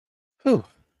Whew.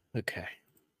 Okay.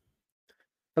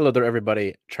 Hello there,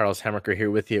 everybody. Charles Hammaker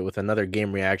here with you with another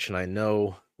game reaction. I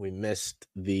know we missed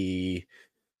the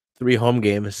three home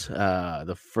games,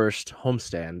 the first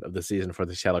homestand of the season for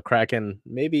the Seattle Kraken.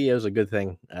 Maybe it was a good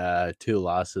thing. Two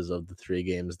losses of the three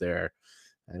games there,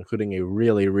 including a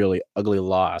really, really ugly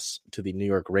loss to the New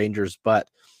York Rangers. But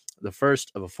the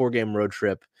first of a four-game road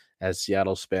trip as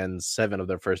Seattle spends 7 of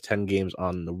their first 10 games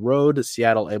on the road.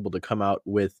 Seattle able to come out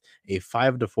with a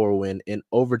 5-4 win in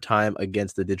overtime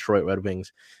against the Detroit Red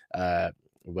Wings.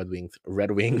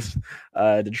 Red Wings,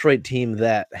 Detroit team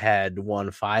that had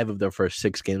won 5 of their first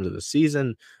 6 games of the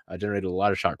season, generated a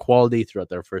lot of shot quality throughout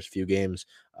their first few games.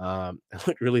 It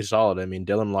looked really solid. I mean,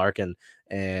 Dylan Larkin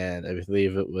and I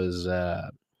believe it was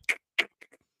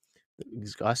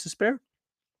Gostisbehere.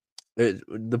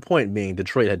 The point being,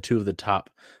 Detroit had 2 of the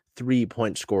top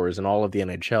 3-point scorers in all of the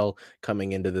NHL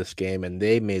coming into this game, and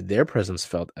they made their presence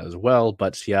felt as well,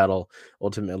 but Seattle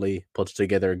ultimately puts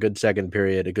together a good second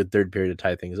period, a good third period to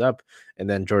tie things up, and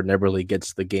then Jordan Eberle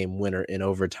gets the game winner in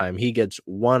overtime. He gets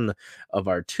one of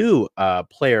our 2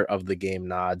 player of the game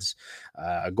nods,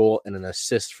 a goal and an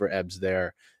assist for Ebbs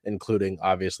there, including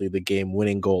obviously the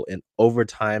game-winning goal in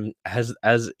overtime. As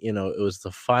you know, it was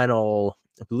the final,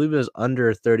 I believe it was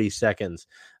under 30 seconds.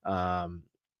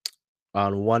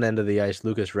 On one end of the ice,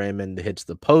 Lucas Raymond hits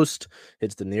the post,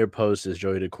 hits the near post as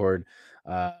Joey Decord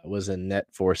was in net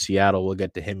for Seattle. We'll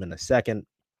get to him in a second.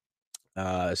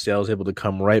 Seattle's able to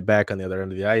come right back on the other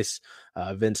end of the ice.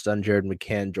 Vince Dunn, Jared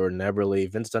McCann, Jordan Eberle.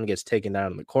 Vince Dunn gets taken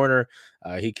down in the corner.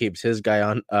 He keeps his guy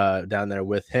on down there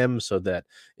with him so that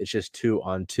it's just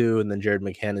 2-on-2. And then Jared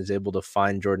McCann is able to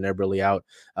find Jordan Eberle out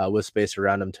with space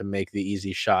around him to make the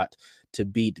easy shot to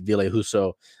beat Ville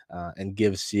Husso and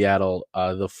give Seattle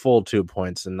the full 2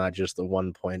 points and not just the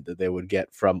 1 point that they would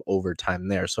get from overtime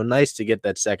there. So nice to get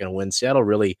that second win. Seattle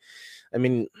really, I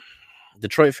mean,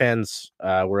 Detroit fans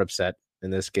were upset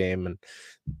in this game, and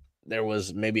there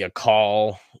was maybe a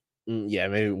call,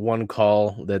 maybe one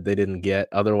call that they didn't get.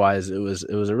 Otherwise, it was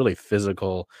a really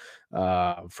physical,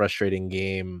 frustrating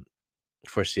game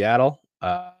for Seattle.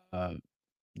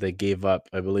 They gave up,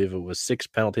 I believe it was 6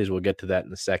 penalties. We'll get to that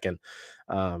in a second,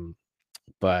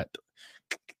 but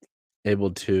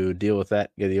able to deal with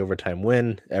that, get the overtime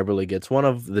win. Eberle gets one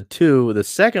of the 2. The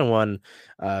second one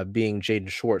being Jaden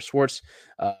Schwartz. Schwartz,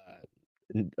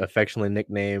 affectionately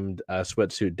nicknamed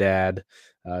Sweatsuit Dad,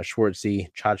 Schwartzy,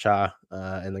 Cha-Cha,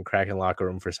 in the Kraken locker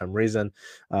room for some reason.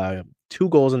 2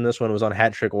 goals in this one. Was on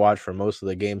hat trick watch for most of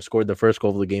the game. Scored the first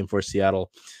goal of the game for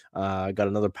Seattle. Got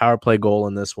another power play goal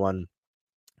in this one.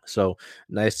 So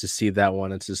nice to see that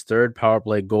one. It's his 3rd power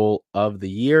play goal of the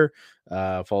year,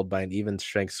 followed by an even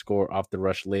strength score off the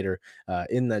rush later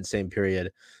in that same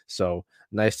period. So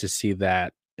nice to see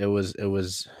that. It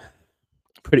was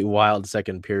pretty wild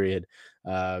second period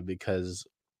because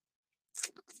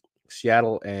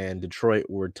Seattle and Detroit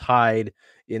were tied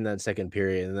in that second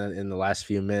period, and then in the last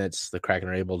few minutes, the Kraken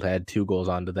are able to add 2 goals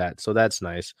onto that. So that's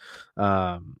nice.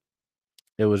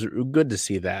 It was good to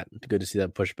see that. Good to see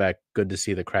that pushback. Good to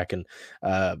see the Kraken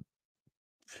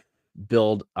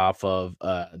build off of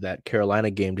that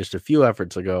Carolina game just a few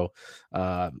efforts ago.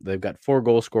 They've got 4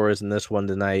 goal scorers in this one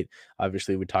tonight.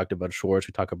 Obviously, we talked about Schwartz.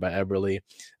 We talked about Eberle.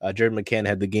 Jared McCann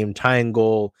had the game-tying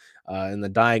goal in the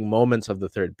dying moments of the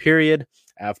third period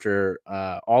after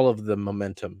all of the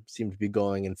momentum seemed to be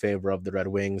going in favor of the Red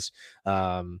Wings.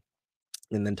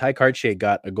 And then Ty Cartier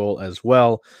got a goal as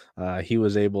well. He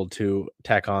was able to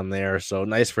tack on there. So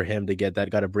nice for him to get that.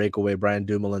 Got a breakaway. Brian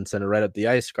Dumoulin sent it right up the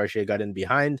ice. Cartier got in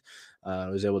behind.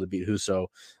 Was able to beat Husso.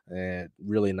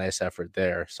 Really nice effort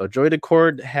there. So Joey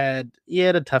Decord had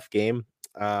a tough game.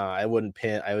 I would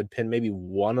pin maybe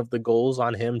one of the goals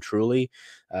on him, truly.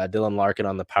 Dylan Larkin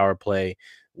on the power play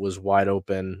was wide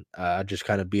open. Just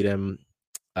kind of beat him.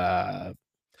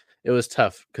 It was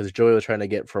tough because Joey was trying to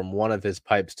get from one of his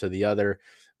pipes to the other,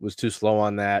 was too slow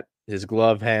on that. His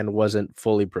glove hand wasn't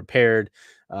fully prepared,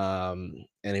 and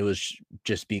it was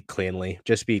just beat cleanly.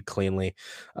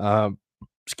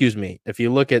 Excuse me. If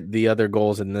you look at the other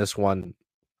goals in this one,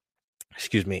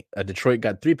 Detroit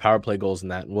got 3 power play goals in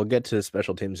that, and we'll get to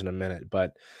special teams in a minute,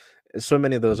 but so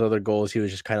many of those other goals, he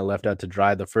was just kind of left out to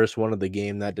dry. The first one of the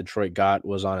game that Detroit got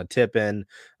was on a tip in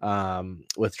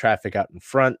with traffic out in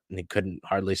front, and he couldn't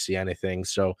hardly see anything.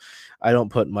 So I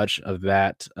don't put much of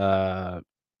that. I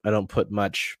don't put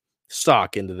much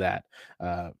stock into that.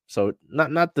 So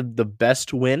not the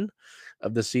best win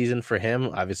of the season for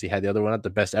him. Obviously had the other one, not the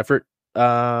best effort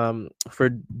for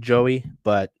Joey,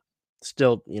 but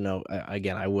still,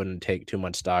 again, I wouldn't take too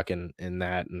much stock in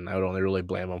that, and I would only really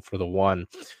blame him for the one.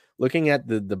 Looking at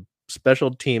the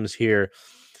special teams here,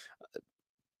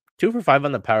 2 for 5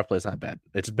 on the power play is not bad.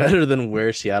 It's better than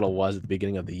where Seattle was at the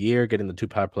beginning of the year. Getting the 2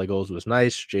 power play goals was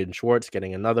nice. Jaden Schwartz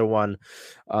getting another one.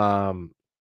 Um,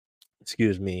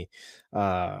 excuse me.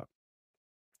 Uh,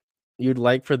 you'd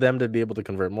like for them to be able to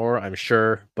convert more, I'm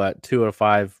sure, but 2 out of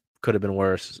 5 could have been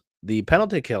worse. The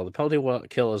penalty kill,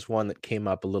 kill is one that came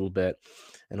up a little bit,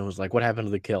 and it was like, what happened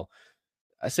to the kill?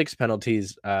 6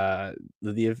 penalties. It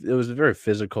was very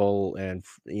physical and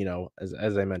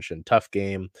as I mentioned, tough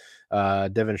game.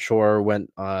 Devin Shore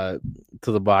went to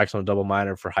the box on a double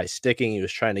minor for high sticking. He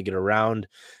was trying to get around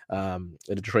a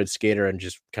Detroit skater and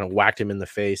just kind of whacked him in the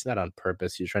face, not on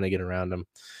purpose. He was trying to get around him.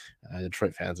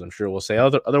 Detroit fans, I'm sure, will say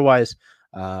otherwise.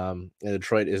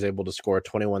 Detroit is able to score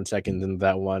 21 seconds into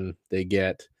that one. They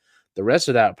get the rest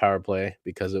of that power play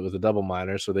because it was a double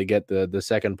minor, so they get the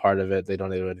second part of it. They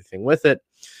don't do anything with it.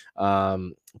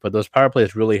 But those power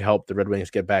plays really help the Red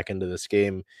Wings get back into this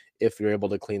game. If you're able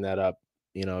to clean that up,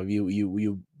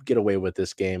 you get away with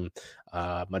this game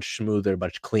much smoother,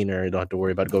 much cleaner. You don't have to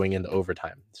worry about going into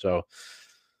overtime. So,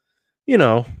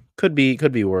 could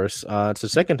be worse. It's the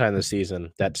second time this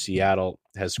season that Seattle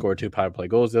has scored 2 power play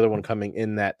goals. The other one coming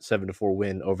in that 7-4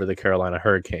 win over the Carolina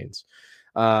Hurricanes.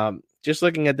 Just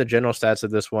looking at the general stats of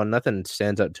this one, nothing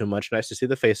stands out too much. Nice to see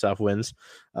the faceoff wins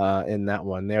in that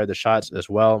one there, the shots as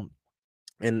well.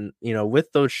 And,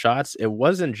 with those shots, it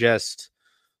wasn't just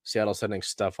Seattle sending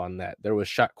stuff on net. There was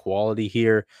shot quality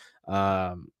here.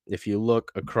 If you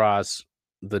look across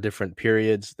the different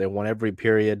periods, they won every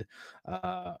period.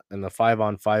 And the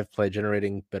 5-on-5 play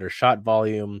generating better shot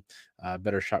volume,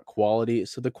 better shot quality.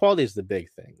 So the quality is the big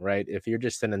thing, right? If you're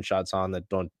just sending shots on that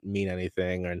don't mean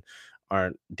anything and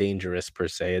aren't dangerous per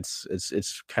se,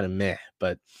 it's kind of meh.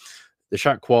 But the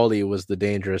shot quality was the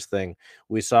dangerous thing.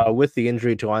 We saw with the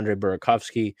injury to Andre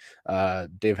Burakovsky,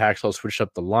 Dave Haxall switched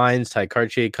up the lines. Ty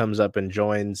Cartier comes up and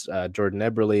joins Jordan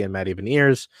Eberle and Matty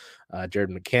Beniers. Jared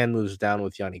McCann moves down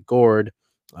with Yanni Gord,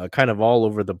 kind of all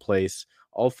over the place.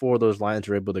 All 4 of those lines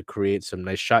were able to create some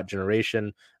nice shot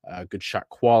generation, good shot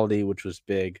quality, which was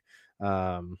big.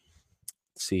 Let's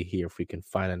see here if we can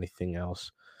find anything else.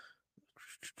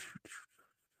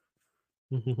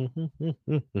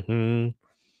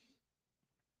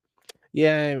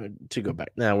 Yeah, to go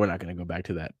back. No, we're not going to go back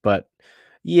to that. But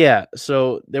yeah,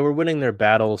 so they were winning their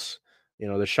battles.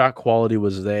 The shot quality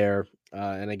was there.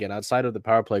 And again, outside of the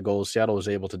power play goals, Seattle was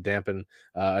able to dampen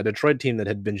a Detroit team that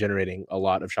had been generating a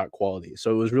lot of shot quality.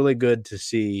 So it was really good to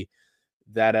see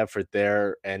that effort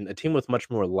there and a team with much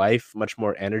more life, much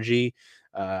more energy.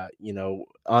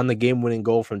 On the game winning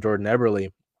goal from Jordan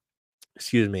Eberle,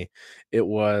 excuse me, it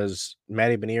was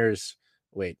Matty Beniers.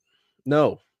 Wait,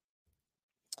 no,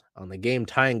 on the game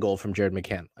tying goal from Jared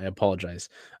McCann. I apologize.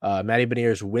 Matty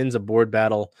Beniers wins a board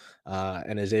battle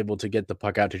and is able to get the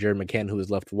puck out to Jared McCann, who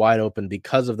is left wide open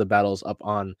because of the battles up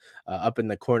in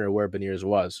the corner where Beniers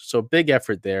was. So big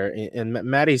effort there. And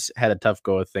Matty's had a tough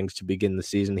go of things to begin the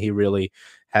season. He really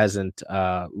hasn't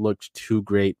looked too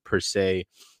great per se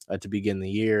to begin the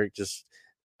year. Just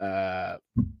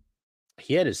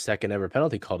he had his second ever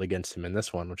penalty called against him in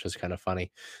this one, which is kind of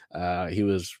funny. He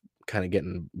was kind of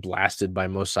getting blasted by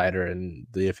Mo Sider, and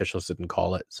the officials didn't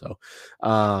call it. So,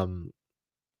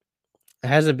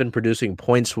 hasn't been producing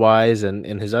points wise, and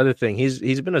his other thing,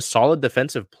 he's been a solid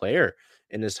defensive player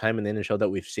in his time in the NHL that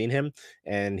we've seen him,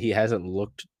 and he hasn't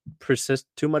looked persist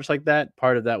too much like that.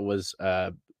 Part of that was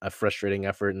a frustrating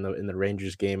effort in the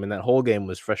Rangers game, and that whole game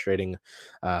was frustrating.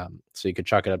 So you could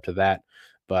chalk it up to that.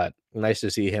 But nice to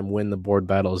see him win the board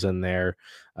battles in there.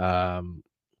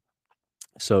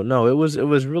 So no, it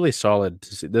was really solid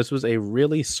to see. This was a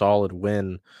really solid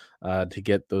win to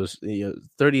get those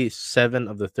 37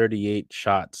 of the 38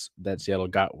 shots that Seattle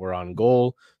got were on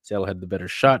goal. Seattle had the better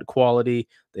shot quality.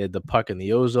 They had the puck in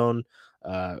the ozone,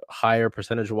 higher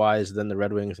percentage wise than the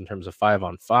Red Wings in terms of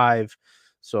 5-on-5.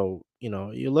 So,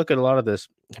 you look at a lot of this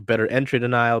better entry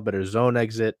denial, better zone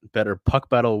exit, better puck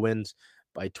battle wins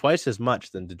by twice as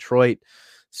much than Detroit.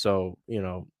 So,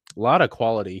 a lot of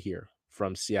quality here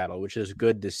from Seattle, which is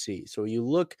good to see. So you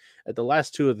look at the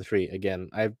last 2 of the 3. Again,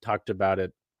 I've talked about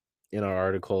it in our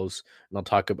articles, and I've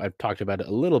talked about it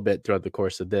a little bit throughout the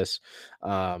course of this.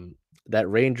 That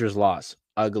Rangers loss,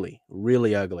 ugly,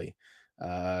 really ugly.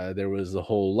 There was the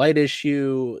whole light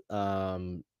issue.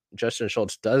 Justin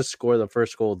Schultz does score the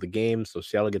first goal of the game, so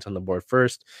Seattle gets on the board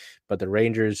first, but the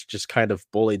Rangers just kind of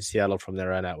bullied Seattle from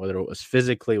there on out, whether it was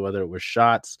physically, whether it was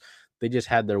shots. They just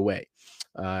had their way.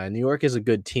 New York is a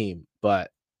good team,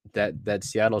 but that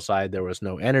Seattle side, there was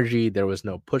no energy, there was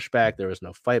no pushback, there was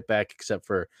no fight back, except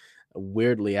for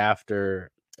weirdly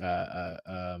after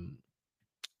Jared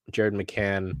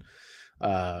McCann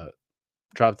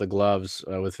dropped the gloves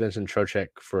with Vincent Trocheck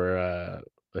for a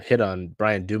hit on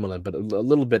Brian Dumoulin, but a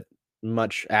little bit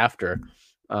much after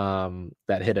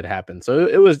that hit had happened. So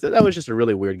that was just a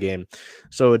really weird game.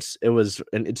 So it's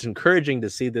encouraging to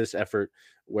see this effort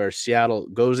where Seattle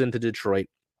goes into Detroit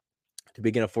to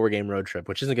begin a 4-game road trip,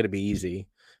 which isn't going to be easy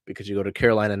because you go to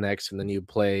Carolina next and then you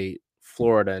play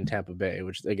Florida and Tampa Bay,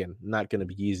 which again not going to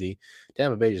be easy.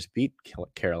 Tampa Bay just beat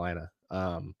Carolina,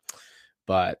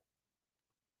 but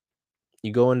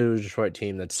you go into a Detroit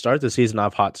team that starts the season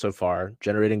off hot so far,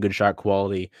 generating good shot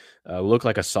quality, look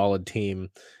like a solid team,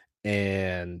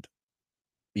 and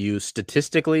you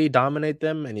statistically dominate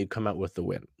them and you come out with the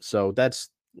win. So that's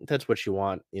what you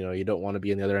want. You know, you don't want to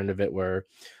be on the other end of it where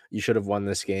you should have won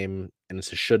this game and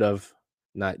it's a should have,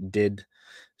 not did.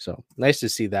 So nice to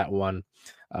see that one.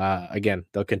 Again,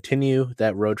 they'll continue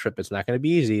that road trip. It's not going to be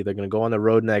easy. They're going to go on the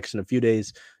road next in a few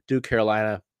days to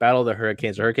Carolina, battle the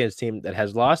Hurricanes. The Hurricanes team that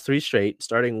has lost 3 straight,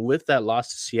 starting with that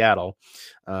loss to Seattle.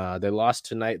 They lost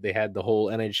tonight. They had the whole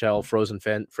NHL frozen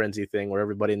frenzy thing where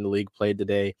everybody in the league played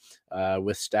today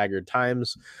with staggered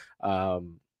times.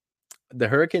 The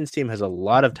Hurricanes team has a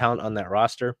lot of talent on that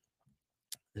roster.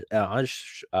 Andrei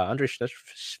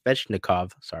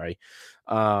Svechnikov, sorry,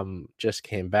 just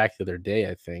came back the other day,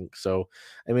 I think. So,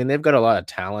 I mean, they've got a lot of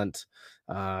talent.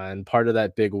 And part of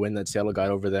that big win that Seattle got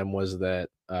over them was that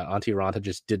Antti Ranta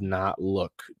just did not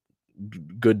look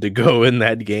good to go in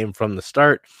that game from the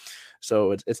start.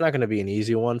 So it's not going to be an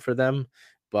easy one for them.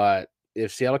 But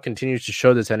if Seattle continues to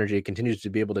show this energy, continues to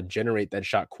be able to generate that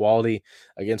shot quality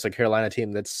against a Carolina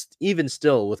team that's even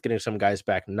still with getting some guys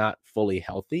back not fully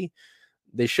healthy,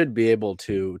 they should be able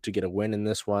to get a win in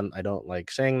this one. I don't like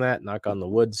saying that, knock on the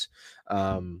woods.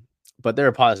 But there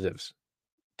are positives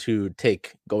to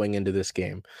take going into this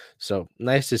game. So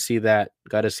nice to see that.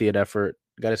 Got to see an effort.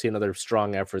 Got to see another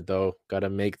strong effort, though. Got to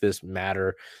make this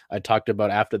matter. I talked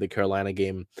about after the Carolina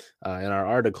game in our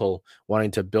article,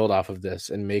 wanting to build off of this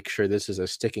and make sure this is a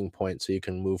sticking point so you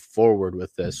can move forward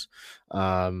with this.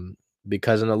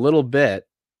 Because in a little bit,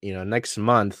 next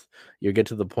month, you get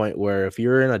to the point where if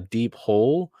you're in a deep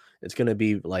hole, it's going to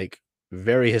be like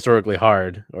very historically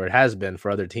hard, or it has been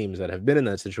for other teams that have been in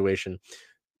that situation,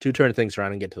 to turn things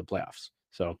around and get to the playoffs.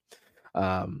 So,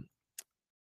 I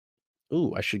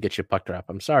should get you a puck drop.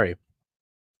 I'm sorry.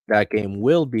 That game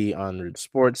will be on Root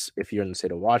Sports if you're in the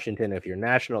state of Washington. If you're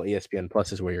national, ESPN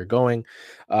Plus is where you're going.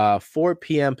 4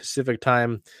 p.m. Pacific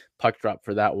time, puck drop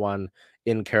for that one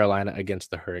in Carolina against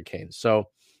the Hurricanes. So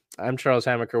I'm Charles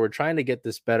Hammaker. We're trying to get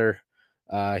this better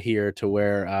here to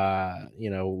where,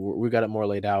 we got it more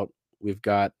laid out. We've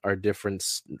got our different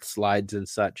slides and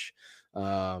such.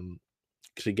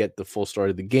 To get the full story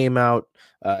of the game out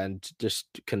and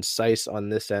just concise on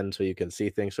this end so you can see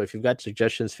things. So if you've got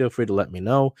suggestions, feel free to let me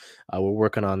know. We're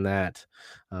working on that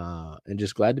and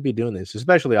just glad to be doing this,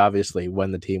 especially obviously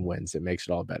when the team wins. It makes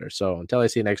it all better. So until I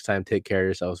see you next time, take care of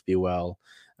yourselves, be well,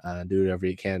 do whatever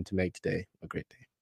you can to make today a great day.